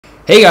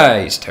Hey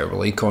guys,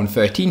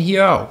 TerribleAcorn13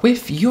 here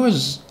with your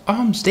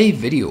Armsday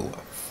video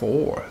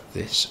for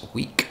this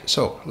week.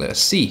 So let's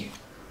see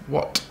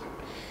what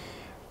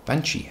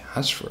Banshhe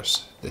has for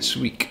us this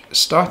week.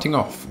 Starting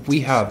off,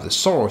 we have the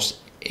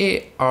Source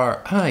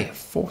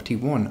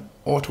ARI-41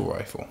 auto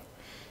rifle.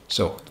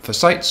 So for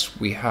sights,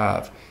 we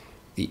have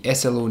the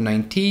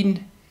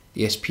SLO-19,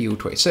 the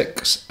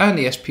SPO-26 and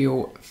the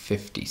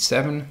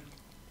SPO-57.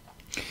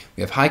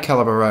 We have high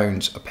caliber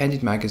rounds,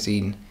 appended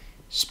magazine,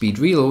 speed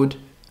reload,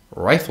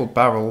 rifled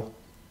barrel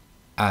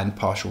and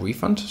partial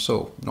refund,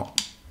 so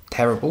not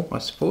terrible I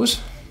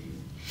suppose.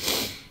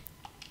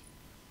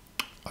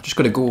 I'm just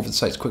going to go over the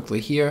sights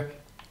quickly here.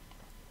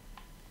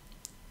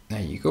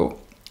 There you go.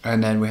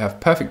 And then we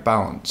have perfect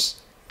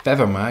balance,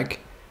 feather mag,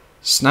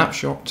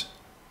 snapshot,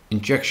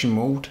 injection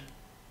mode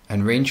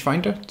and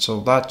rangefinder, so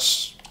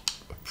that's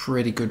a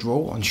pretty good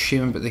roll. I'm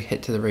assuming but they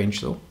hit to the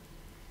range though.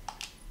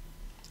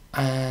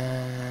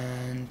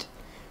 And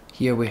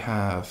here we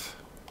have,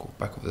 go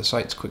back over the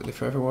sights quickly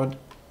for everyone.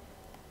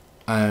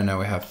 And now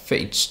we have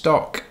fitted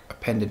stock,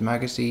 appended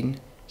magazine,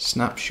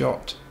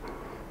 snapshot,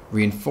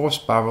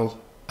 reinforced barrel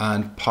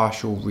and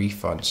partial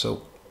refund.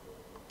 So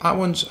that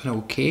one's an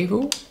okay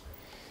roll.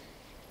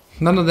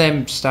 None of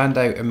them stand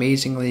out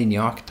amazingly, and the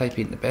archetype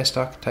ain't the best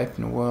archetype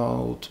in the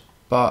world,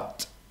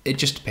 but it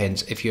just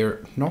depends. If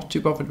you're not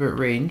too bothered about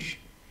range,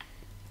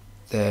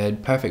 then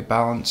perfect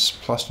balance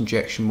plus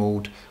injection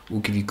mode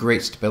will give you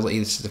great stability.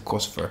 This is of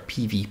course for a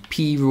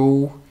PvP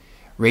roll.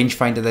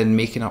 Rangefinder then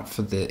making up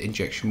for the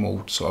injection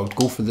mode, so I would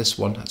go for this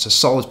one. It's a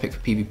solid pick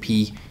for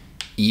PvP,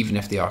 even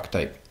if the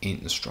archetype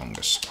ain't the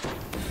strongest.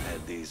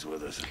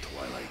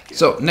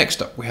 So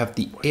next up we have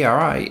the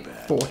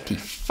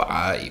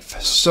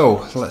ARI-45.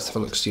 So let's have a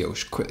look, see. I'll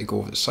just quickly go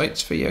over the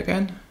sights for you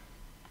again.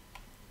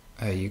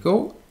 There you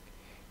go.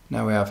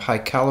 Now we have high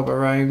caliber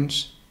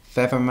rounds,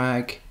 feather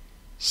mag,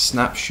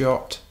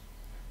 snapshot,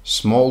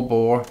 small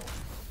bore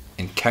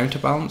and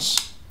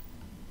counterbalance.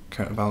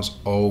 Counterbalance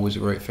always a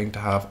great thing to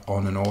have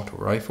on an auto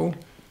rifle.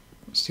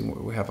 Let's see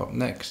what we have up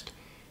next.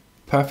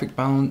 Perfect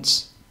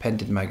balance,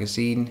 appended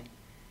magazine,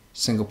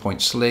 single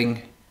point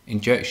sling,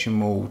 injection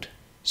mode,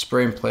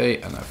 spray and play,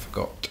 and I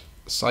forgot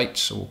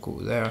sights, so we'll go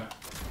there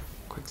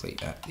quickly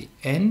at the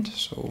end.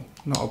 So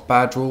not a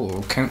bad roll,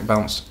 or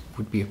counterbalance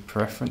would be a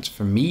preference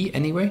for me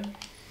anyway.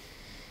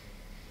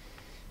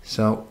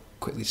 So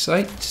quickly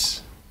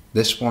sights.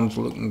 This one's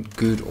looking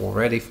good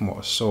already from what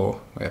I saw.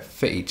 We have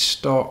fitted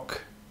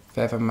stock,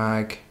 feather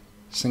mag,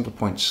 single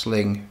point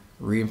sling,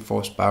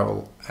 reinforced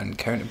barrel and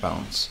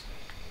counterbalance.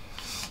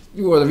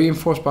 The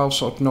reinforced barrel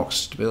sort of knocks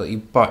stability,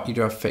 but you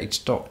do have fitted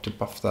stock to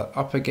buff that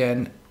up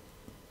again.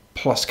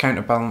 Plus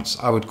counterbalance,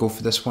 I would go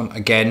for this one.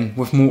 Again,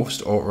 with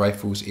most auto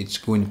rifles, it's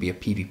going to be a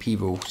PvP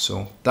roll,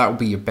 so that will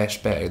be your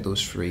best bet of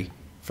those three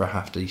for a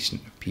half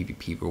decent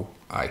PvP roll,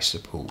 I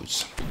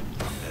suppose.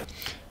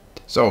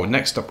 So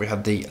next up we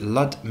have the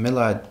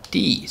Ludmilla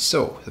D.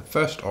 So the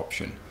first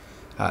option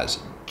has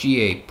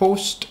GA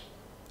post,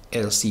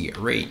 LC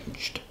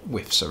ranged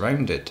with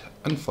surrounded,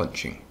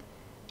 unflinching,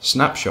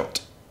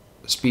 snapshot,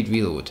 speed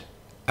reload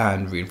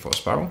and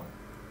reinforced barrel.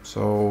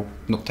 So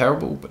not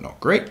terrible but not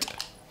great.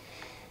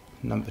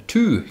 Number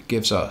 2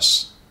 gives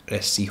us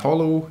SC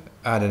hollow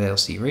and an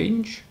LC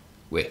range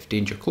with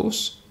danger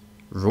close,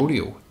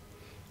 rodeo,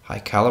 high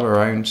caliber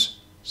rounds,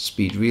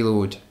 speed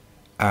reload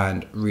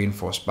and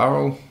reinforced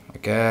barrel.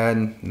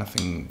 Again,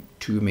 nothing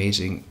too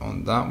amazing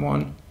on that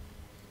one.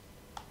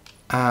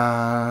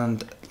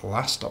 And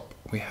last up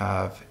we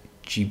have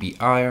GB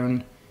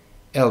iron,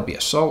 LB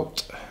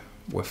assault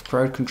with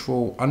crowd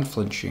control,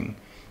 unflinching,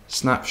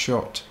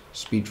 snapshot,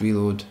 speed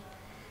reload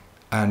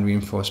and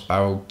reinforced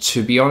barrel.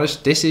 To be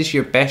honest, this is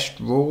your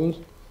best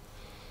roll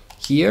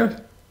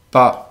here,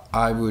 but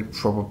I would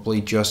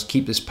probably just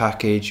keep this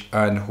package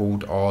and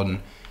hold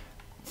on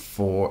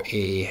for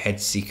a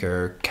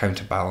headseeker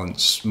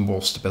counterbalance,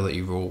 more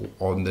stability roll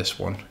on this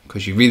one,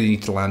 because you really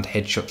need to land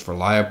headshots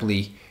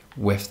reliably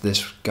with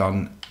this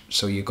gun,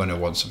 so you're going to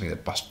want something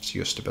that busts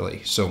your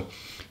stability. So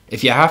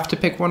if you have to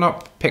pick one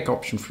up, pick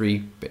option 3,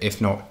 but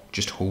if not,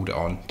 just hold it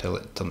on till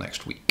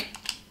next week.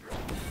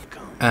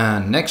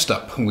 And next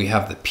up we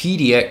have the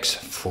PDX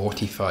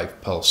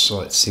 45 Pulse. So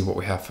let's see what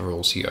we have for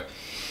rolls here.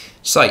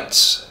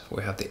 Sights,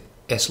 we have the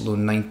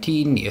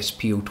SLO-19, the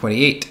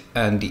SPO-28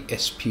 and the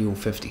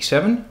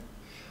SPO-57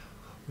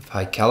 with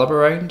high caliber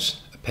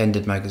rounds,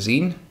 appended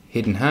magazine,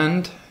 hidden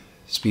hand,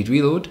 speed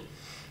reload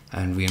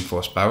and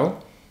reinforced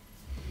barrel.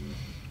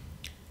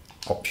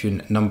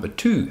 Option number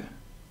 2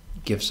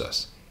 gives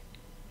us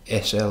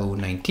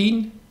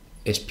SLO-19,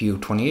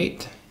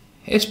 SPO-28,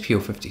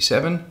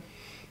 SPO-57,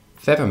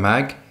 feather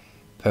mag,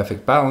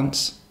 perfect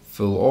balance,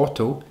 full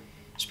auto,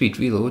 speed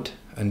reload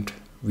and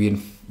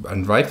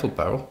rifled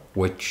barrel,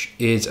 which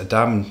is a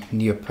damn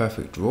near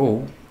perfect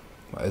roll.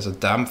 That is a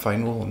damn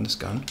fine roll on this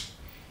gun.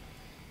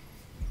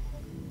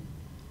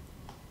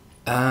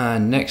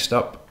 And next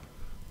up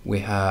we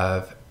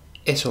have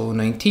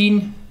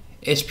SLO-19,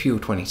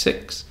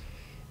 SPO-26,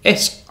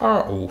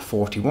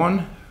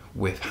 SRO-41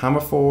 with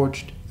hammer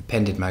forged,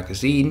 appended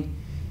magazine,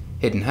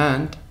 hidden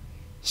hand,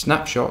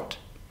 snapshot,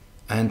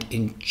 and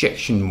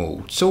injection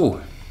mode.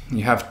 So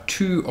you have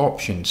two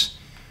options,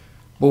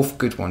 both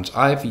good ones.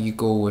 Either you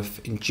go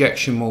with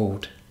injection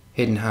mode,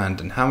 hidden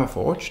hand and hammer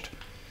forged,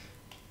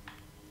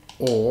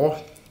 or,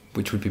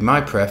 which would be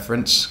my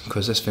preference,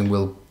 because this thing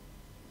will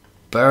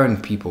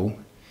burn people,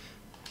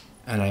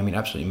 and I mean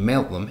absolutely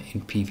melt them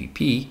in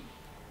PvP,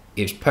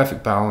 is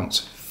perfect balance,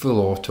 full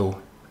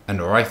auto, and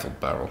a rifled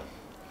barrel.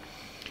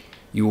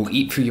 You will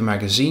eat through your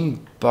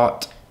magazine,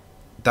 but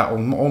that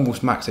will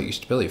almost max out your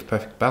stability of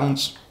perfect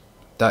balance.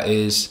 That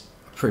is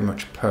a pretty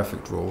much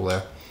perfect roll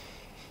there,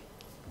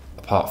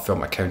 apart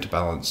from a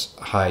counterbalance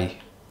high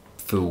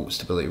full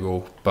stability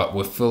roll. But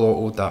with full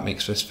auto, that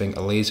makes this thing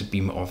a laser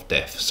beam of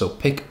death. So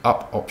pick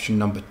up option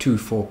number 2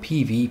 for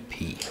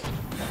PvP.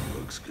 That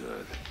looks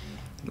good.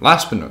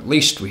 Last but not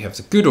least, we have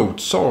the good old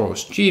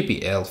Soros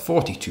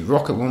JBL-42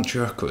 rocket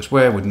launcher, because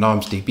where would an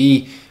Armsday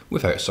be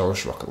without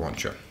Soros rocket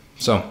launcher?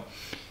 So,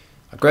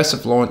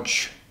 aggressive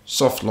launch,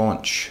 soft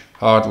launch,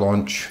 hard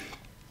launch,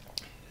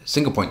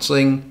 single point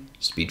sling,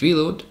 speed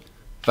reload,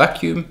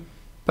 vacuum,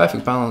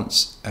 perfect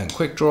balance, and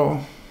quick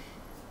draw.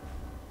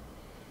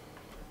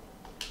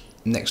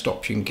 Next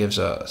option gives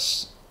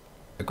us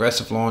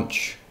aggressive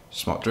launch,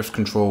 smart drift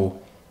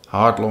control,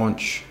 hard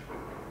launch,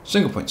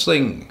 single point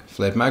sling,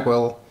 flared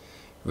magwell,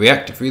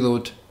 reactive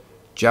reload,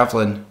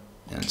 javelin,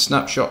 and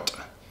snapshot.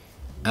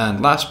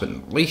 And last but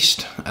not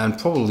least, and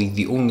probably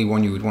the only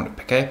one you would want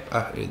to pick up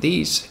out of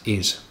these,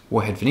 is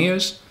warhead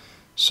veneers,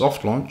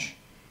 soft launch,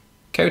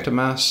 counter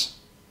mass,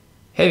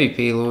 heavy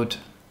payload,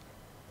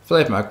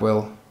 flared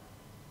magwell,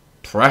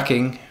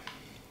 tracking,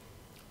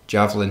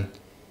 javelin,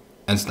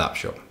 and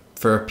snapshot.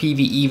 For a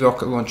PvE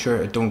rocket launcher,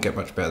 it don't get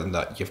much better than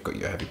that. You've got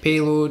your heavy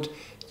payload,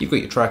 you've got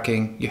your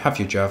tracking, you have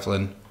your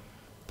javelin.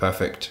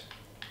 Perfect.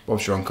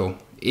 Bob's your uncle.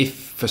 If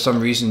for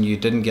some reason you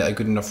didn't get a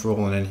good enough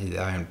roll on any of the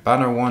Iron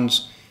Banner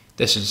ones,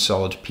 this is a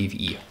solid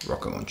PvE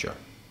rocket launcher.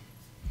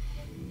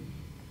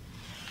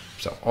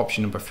 So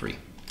option number 3.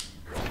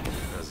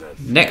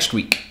 Next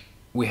week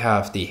we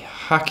have the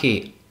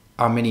Hake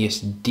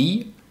Arminius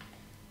D,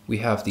 we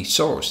have the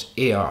Soros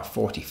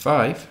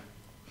AR-45,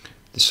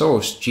 the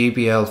Soros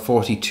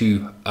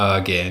JBL-42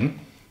 again.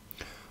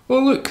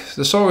 Well look,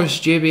 the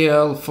Soros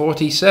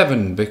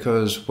JBL-47,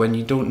 because when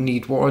you don't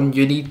need one,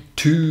 you need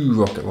 2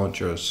 rocket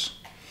launchers.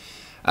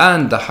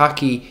 And the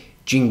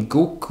Hake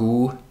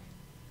Jingoku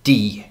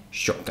D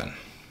shotgun.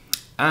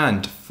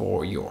 And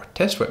for your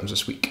test weapons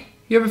this week,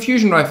 you have a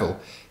fusion rifle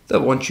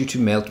that wants you to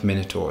melt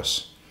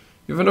minotaurs.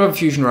 You have another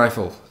fusion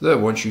rifle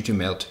that wants you to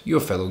melt your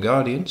fellow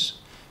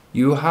guardians.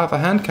 You have a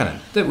hand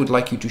cannon that would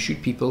like you to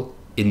shoot people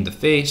in the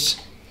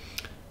face.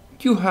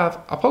 You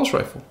have a pulse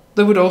rifle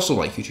that would also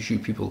like you to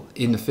shoot people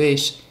in the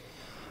face.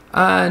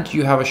 And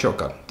you have a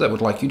shotgun that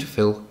would like you to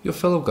fill your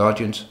fellow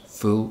guardians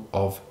full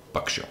of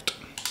buckshot.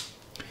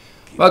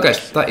 Well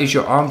guys, that is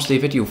your Armsday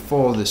video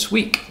for this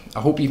week. I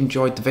hope you've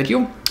enjoyed the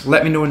video.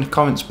 Let me know in the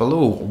comments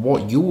below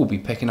what you will be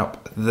picking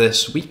up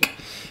this week.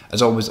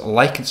 As always,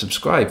 like and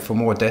subscribe for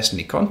more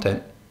Destiny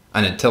content.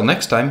 And until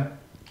next time,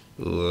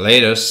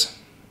 laters.